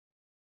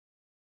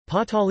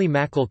Pattali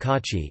Makkal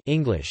Katchi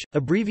English,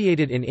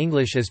 abbreviated in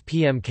English as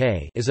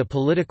PMK, is a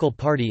political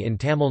party in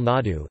Tamil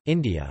Nadu,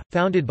 India,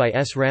 founded by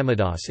S.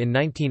 Ramadas in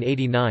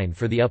 1989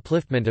 for the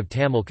upliftment of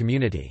Tamil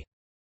community.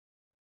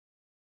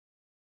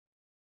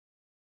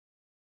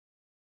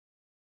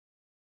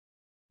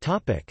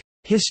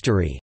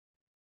 History.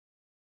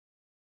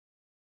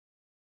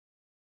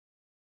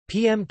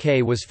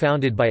 PMK was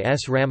founded by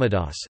S.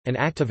 Ramadas, an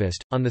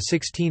activist, on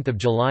 16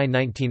 July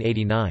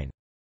 1989.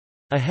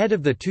 Ahead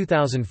of the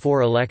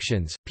 2004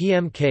 elections,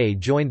 PMK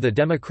joined the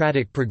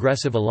Democratic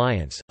Progressive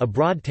Alliance, a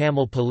broad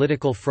Tamil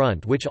political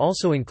front which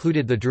also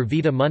included the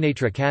Dravida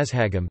Munnetra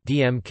Kazhagam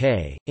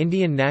 (DMK),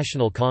 Indian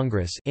National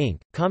Congress Inc.,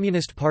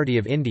 Communist Party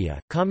of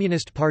India,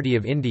 Communist Party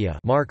of India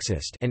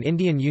 (Marxist), and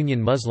Indian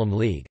Union Muslim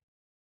League.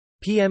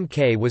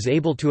 PMK was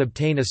able to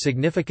obtain a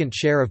significant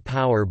share of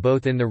power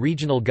both in the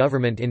regional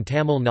government in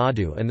Tamil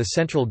Nadu and the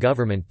central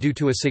government due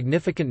to a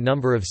significant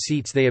number of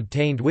seats they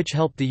obtained, which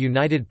helped the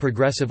United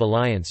Progressive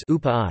Alliance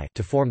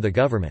to form the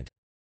government.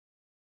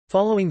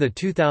 Following the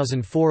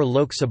 2004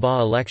 Lok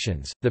Sabha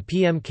elections, the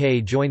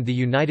PMK joined the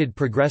United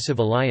Progressive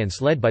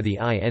Alliance led by the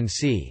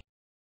INC.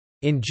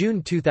 In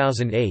June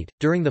 2008,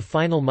 during the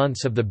final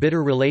months of the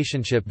bitter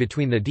relationship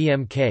between the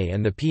DMK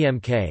and the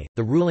PMK,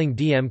 the ruling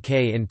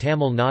DMK in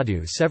Tamil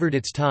Nadu severed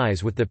its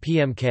ties with the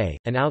PMK,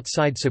 an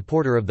outside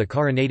supporter of the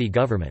Karunanidhi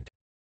government.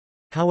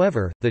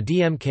 However, the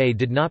DMK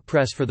did not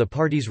press for the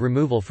party's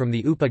removal from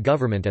the UPA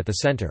government at the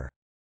centre.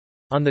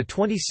 On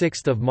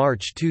 26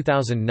 March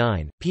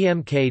 2009,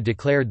 PMK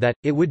declared that,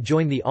 it would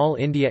join the All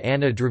India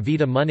Anna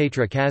Dravida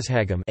Munnetra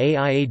Kazhagam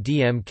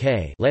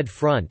led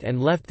front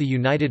and left the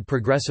United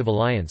Progressive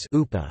Alliance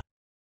UPA.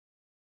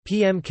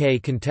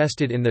 PMK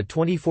contested in the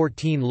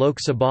 2014 Lok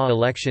Sabha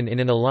election in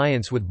an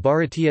alliance with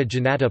Bharatiya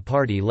Janata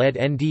Party-led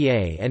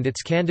NDA, and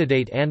its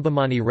candidate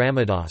Anbumani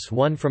Ramadas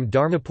won from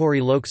Dharmapuri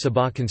Lok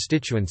Sabha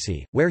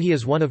constituency, where he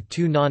is one of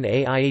two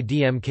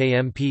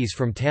non-AIADMK MPs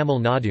from Tamil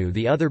Nadu,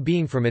 the other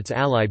being from its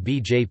ally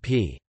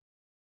BJP.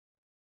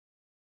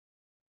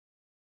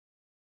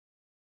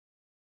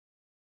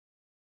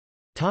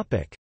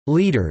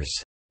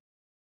 Leaders.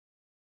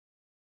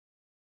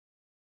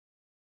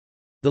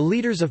 The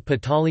leaders of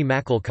Pattali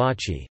Makkal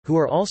Katchi, who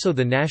are also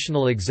the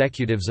national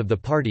executives of the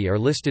party, are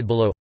listed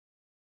below.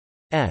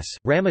 S.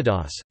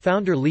 Ramadas,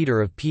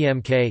 founder-leader of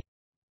PMK.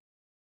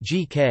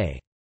 G.K.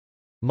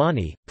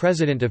 Mani,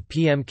 president of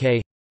PMK.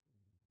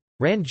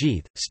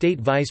 Ranjith, state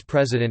vice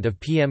president of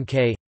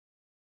PMK.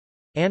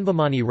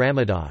 Anbumani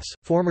Ramadas,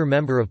 former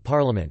member of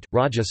parliament,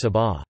 Rajya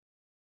Sabha.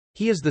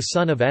 He is the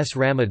son of S.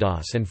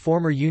 Ramadas and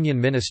former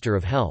Union Minister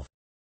of Health.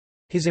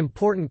 His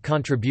important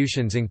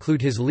contributions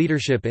include his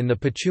leadership in the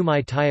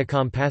Pachumai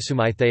Tayakam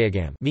Pasumai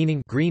Thayagam,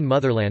 meaning Green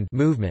Motherland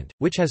movement,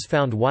 which has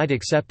found wide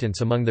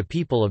acceptance among the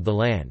people of the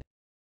land.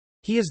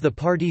 He is the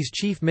party's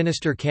chief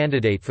minister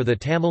candidate for the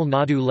Tamil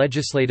Nadu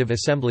Legislative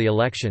Assembly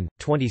election,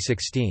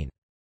 2016.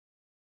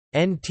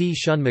 N. T.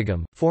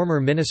 Shanmugam, former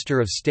Minister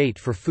of State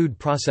for Food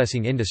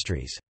Processing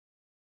Industries.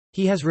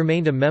 He has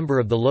remained a member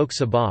of the Lok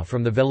Sabha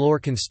from the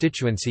Vellore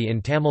constituency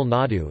in Tamil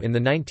Nadu in the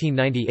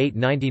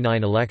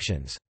 1998–99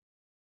 elections.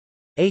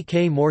 A.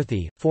 K.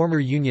 Murthy, former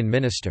Union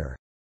Minister.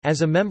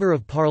 As a Member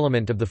of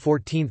Parliament of the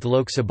 14th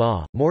Lok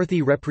Sabha,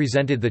 Murthy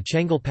represented the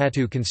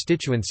Chengalpattu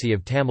constituency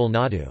of Tamil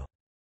Nadu.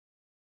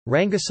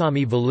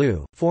 Rangasamy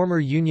Velu, former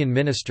Union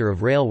Minister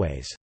of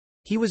Railways.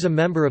 He was a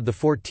member of the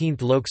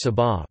 14th Lok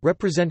Sabha,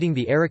 representing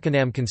the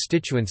Arakkonam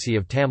constituency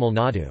of Tamil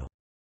Nadu.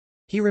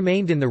 He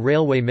remained in the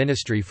Railway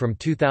Ministry from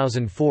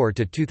 2004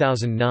 to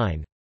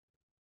 2009.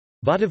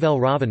 Vadavel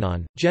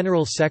Ravanan,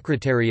 General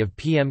Secretary of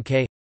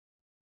PMK.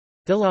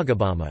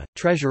 Thilagabama,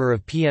 Treasurer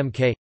of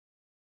PMK.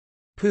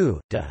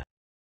 Pu. De.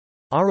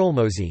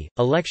 Arulmosi,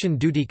 Election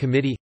Duty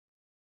Committee.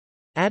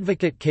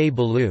 Advocate K.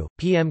 Balu,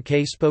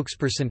 PMK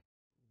spokesperson.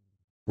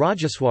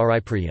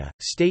 Rajaswaripriya,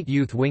 State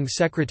Youth Wing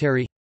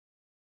Secretary.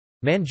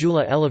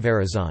 Manjula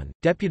Elaverazan,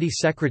 Deputy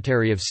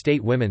Secretary of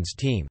State Women's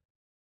Team.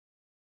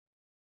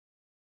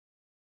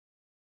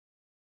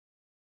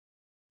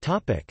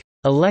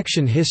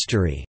 Election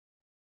history.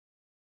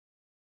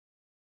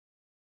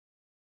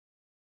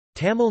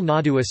 Tamil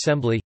Nadu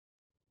Assembly,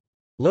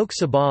 Lok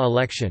Sabha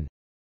election,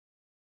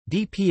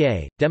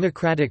 DPA,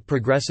 Democratic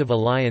Progressive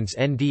Alliance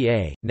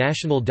NDA,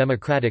 National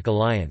Democratic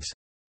Alliance,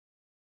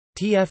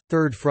 TF,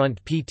 Third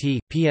Front PT,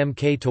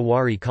 PMK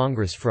Tawari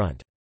Congress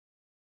Front.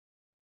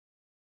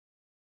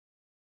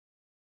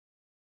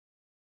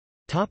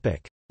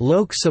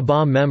 Lok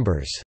Sabha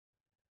members.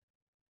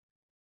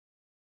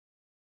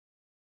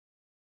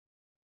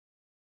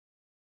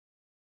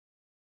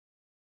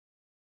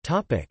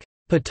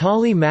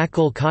 Pattali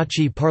Makkal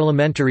Katchi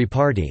Parliamentary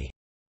Party.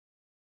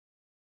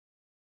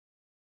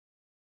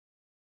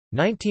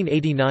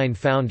 1989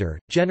 Founder,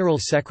 General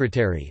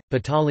Secretary,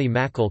 Pattali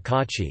Makkal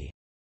Katchi.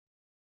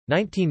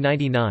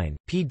 1999,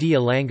 P. D.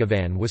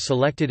 Alangavan was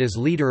selected as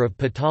leader of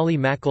Pattali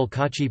Makkal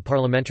Katchi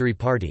Parliamentary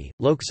Party,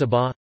 Lok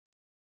Sabha.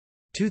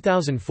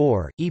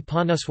 2004, E.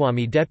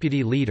 Panaswamy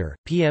Deputy Leader,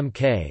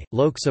 PMK,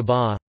 Lok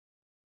Sabha.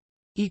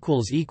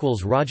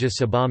 Rajya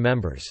Sabha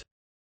members.